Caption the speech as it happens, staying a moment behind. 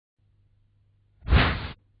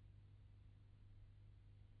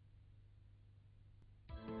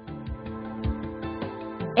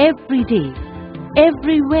every day,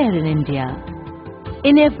 everywhere in India.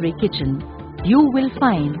 In every kitchen, you will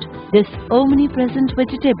find this omnipresent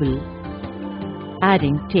vegetable,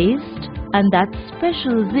 adding taste and that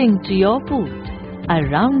special zing to your food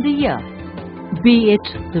around the year, be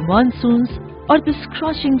it the monsoons or the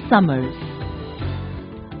scorching summers,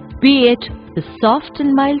 be it the soft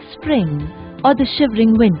and mild spring or the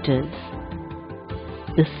shivering winters.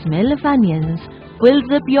 The smell of onions fills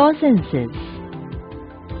up your senses.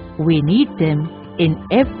 We need them in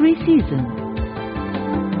every season.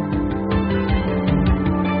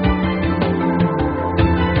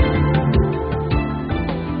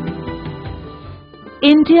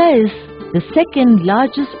 India is the second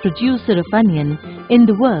largest producer of onion in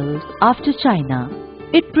the world after China.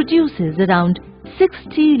 It produces around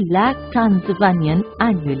 60 lakh tons of onion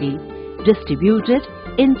annually, distributed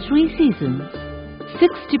in 3 seasons.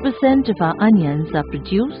 60% of our onions are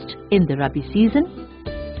produced in the Rabi season,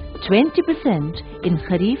 20% in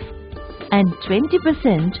kharif and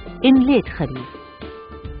 20% in late kharif.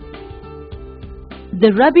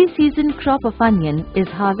 The Rabi season crop of onion is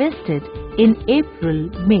harvested in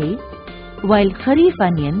April-May, while kharif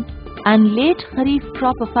onion and late kharif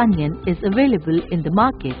crop of onion is available in the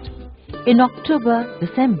market in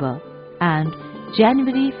October-December and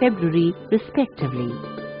January-February respectively.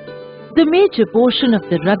 The major portion of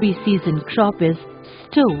the Rabi season crop is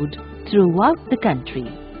stored throughout the country.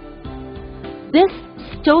 This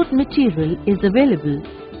stored material is available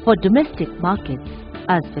for domestic markets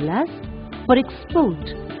as well as for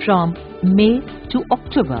export from May to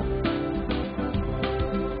October.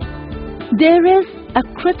 There is a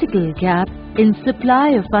critical gap in supply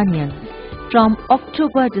of onions from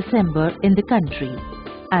October-December in the country.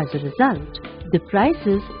 As a result, the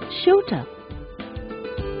prices shoot up.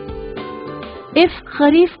 If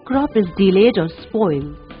kharif crop is delayed or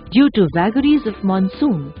spoiled due to vagaries of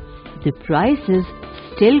monsoon, the prices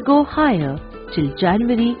still go higher till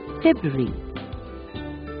January-February.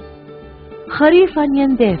 Kharif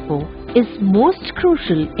onion therefore is most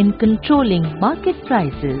crucial in controlling market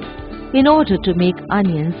prices in order to make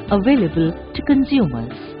onions available to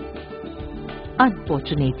consumers.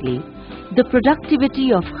 Unfortunately, the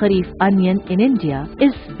productivity of kharif onion in India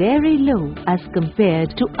is very low as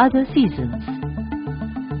compared to other seasons.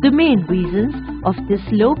 The main reasons of this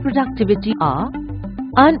low productivity are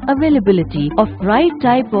unavailability of right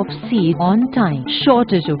type of seed on time,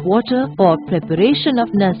 shortage of water or preparation of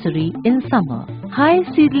nursery in summer, high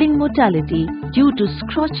seedling mortality due to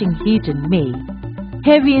scorching heat in May,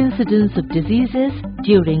 heavy incidence of diseases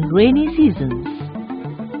during rainy seasons,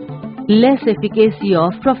 less efficacy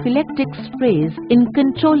of prophylactic sprays in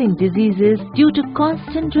controlling diseases due to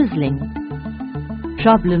constant drizzling,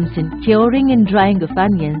 problems in curing and drying of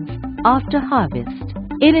onions after harvest,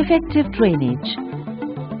 ineffective drainage,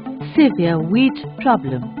 severe weed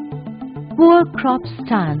problem, poor crop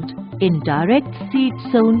stand in direct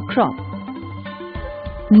seed-sown crop.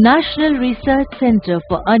 National Research Center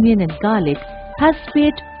for Onion and Garlic has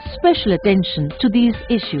paid special attention to these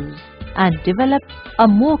issues and developed a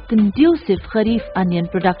more conducive kharif onion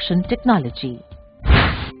production technology.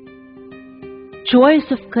 Choice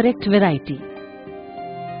of correct variety.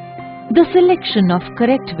 The selection of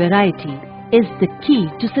correct variety is the key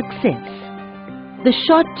to success. The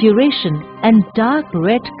short duration and dark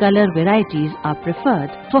red color varieties are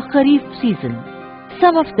preferred for kharif season.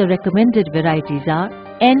 Some of the recommended varieties are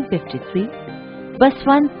N53,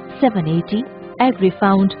 Baswan 780,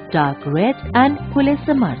 Agri-Found Dark Red and Kule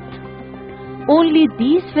Samarth. Only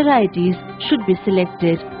these varieties should be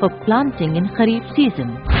selected for planting in kharif season.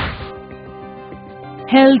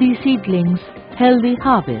 Healthy seedlings, healthy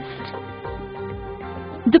harvest.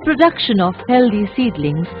 The production of healthy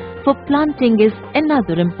seedlings for planting is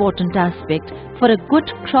another important aspect for a good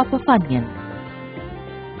crop of onion.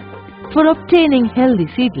 For obtaining healthy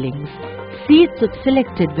seedlings, seeds of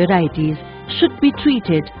selected varieties should be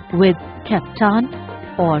treated with Captan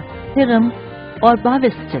or Hiram or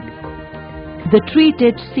Bavistic. The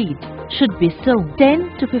treated seeds should be sown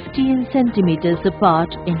 10 to 15 centimeters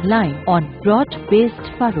apart in line on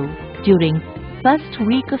broad-based furrow during first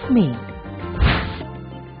week of May.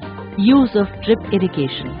 Use of drip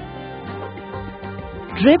irrigation.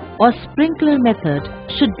 Drip or sprinkler method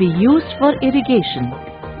should be used for irrigation.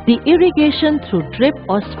 The irrigation through drip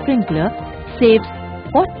or sprinkler saves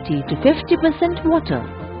 40 to 50% water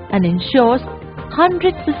and ensures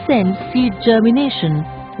 100% seed germination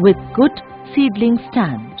with good seedling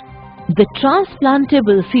stand. The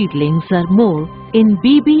transplantable seedlings are more in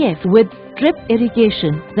BBF with drip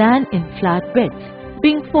irrigation than in flat beds,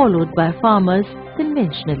 being followed by farmers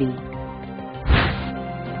conventionally.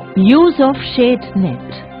 Use of shade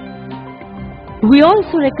net. We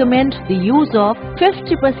also recommend the use of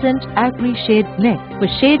 50% agri-shade net for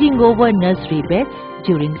shading over nursery beds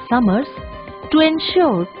during summers to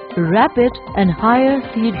ensure rapid and higher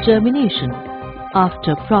seed germination.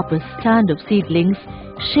 After proper stand of seedlings,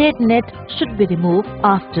 shade net should be removed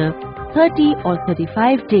after 30 or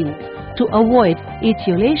 35 days to avoid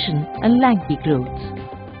etiolation and lanky growths.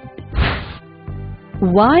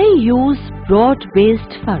 Why use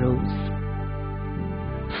broad-based furrows?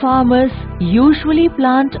 Farmers usually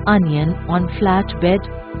plant onion on flat bed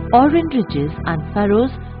or in ridges and furrows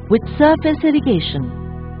with surface irrigation.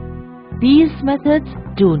 These methods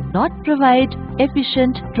do not provide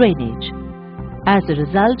efficient drainage. As a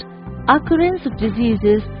result, occurrence of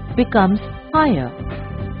diseases becomes higher.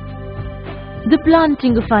 The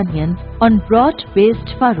planting of onion on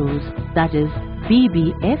broad-based furrows, that is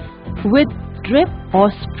BBF, with drip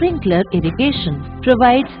or sprinkler irrigation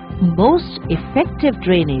provides most effective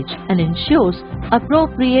drainage and ensures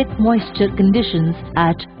appropriate moisture conditions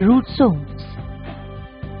at root zones.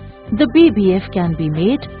 The BBF can be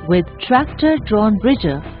made with tractor-drawn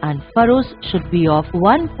bridger and furrows should be of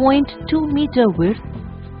 1.2 meter width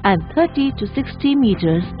and 30 to 60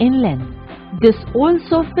 meters in length. This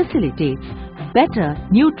also facilitates better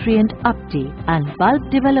nutrient uptake and bulb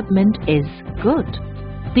development is good.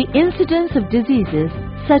 The incidence of diseases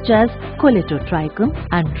such as coletotrichum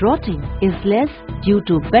and rotting is less due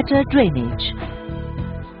to better drainage.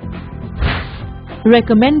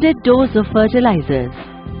 Recommended dose of fertilizers.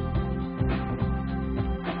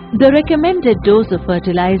 The recommended dose of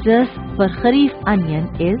fertilizers for kharif onion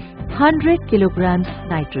is 100 kg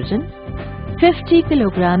nitrogen, 50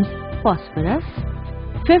 kg phosphorus,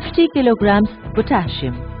 50 kg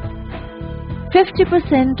potassium.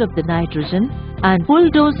 50% of the nitrogen and full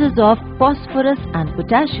doses of phosphorus and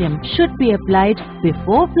potassium should be applied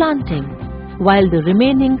before planting, while the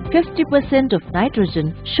remaining 50% of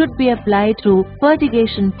nitrogen should be applied through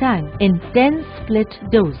fertigation tank in 10 split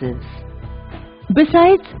doses.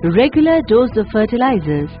 Besides regular dose of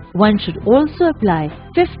fertilizers, one should also apply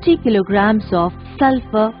 50 kg of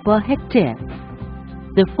sulfur per hectare.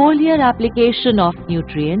 The foliar application of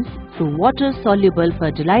nutrients through water-soluble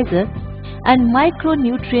fertilizer and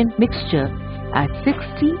micronutrient mixture at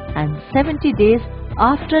 60 and 70 days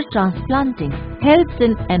after transplanting helps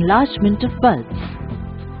in enlargement of bulbs.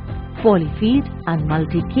 Polyfeed and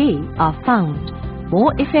multi-K are found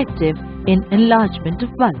more effective in enlargement of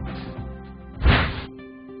bulbs.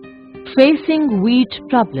 Facing weed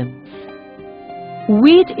problems.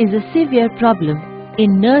 Weed is a severe problem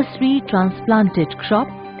in nursery transplanted crop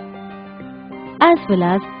as well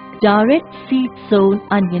as direct seed sown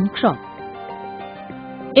onion crop.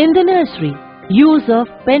 In the nursery, use of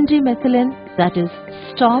pendimethalin, that is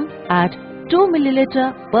Storm, at 2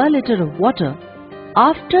 ml per liter of water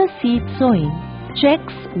after seed sowing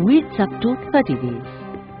checks weeds up to 30 days.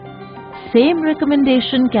 Same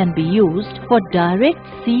recommendation can be used for direct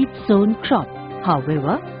seed sown crop.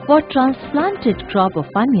 However, for transplanted crop of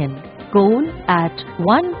onion, Goal at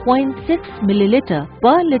 1.6 ml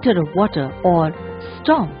per liter of water or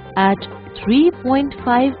Storm at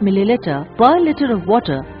 3.5 ml per liter of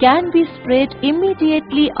water can be sprayed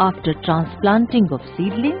immediately after transplanting of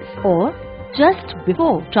seedlings or just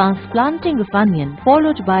before transplanting of onion,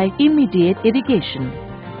 followed by immediate irrigation.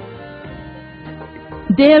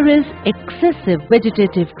 There is excessive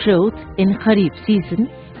vegetative growth in kharif season,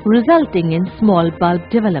 resulting in small bulb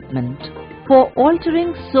development. For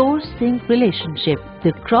altering source-sink relationship,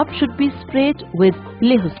 the crop should be sprayed with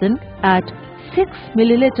Leucin at 6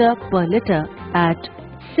 ml per liter at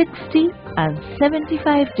 60 and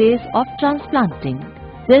 75 days of transplanting.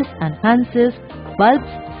 This enhances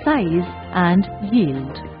bulb's size and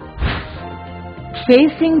yield.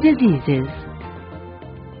 Facing diseases.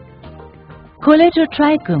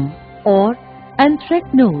 Coletotrichum or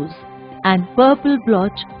anthracnose and purple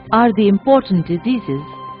blotch are the important diseases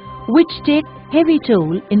which take heavy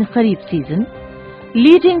toll in kharif season,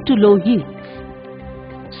 leading to low yields.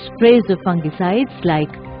 Sprays of fungicides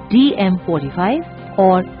like DM45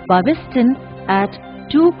 or Bavistin at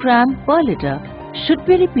 2 gram per liter should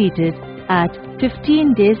be repeated at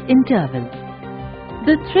 15 days interval.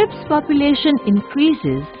 The thrips population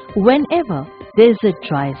increases whenever there is a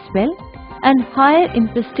dry spell, and higher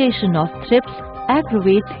infestation of thrips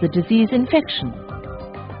aggravates the disease infection.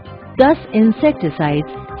 Thus, insecticides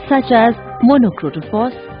such as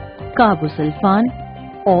monocrotophos, carbosulfan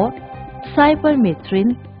or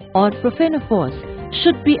cypermethrin or profenophos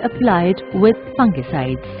should be applied with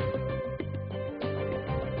fungicides.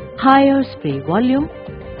 Higher spray volume,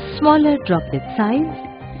 smaller droplet size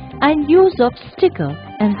and use of sticker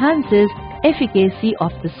enhances efficacy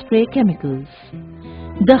of the spray chemicals.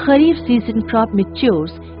 The kharif season crop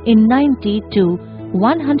matures in 90 to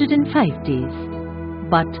 105 days,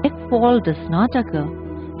 but fall does not occur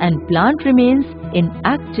and plant remains in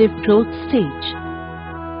active growth stage.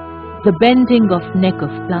 The bending of neck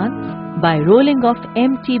of plants by rolling off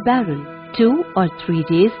empty barrel 2 or 3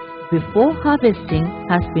 days before harvesting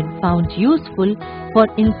has been found useful for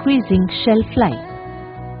increasing shelf life.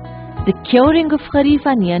 The curing of kharif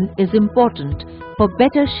onion is important for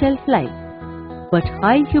better shelf life, but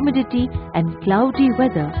high humidity and cloudy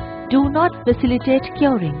weather do not facilitate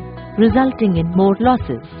curing, resulting in more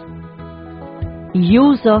losses.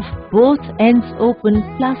 Use of both ends open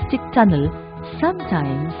plastic tunnel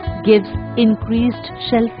sometimes gives increased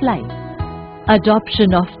shelf life.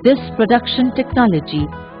 Adoption of this production technology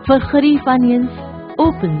for kharif onions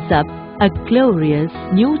opens up a glorious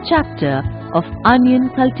new chapter of onion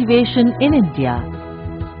cultivation in India.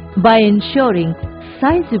 By ensuring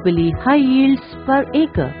sizably high yields per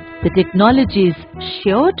acre, the technology is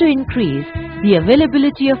sure to increase the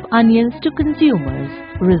availability of onions to consumers,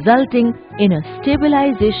 resulting in a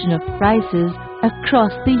stabilization of prices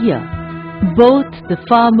across the year. Both the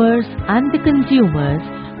farmers and the consumers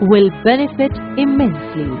will benefit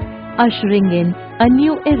immensely, ushering in a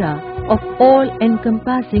new era of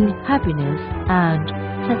all-encompassing happiness and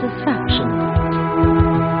satisfaction.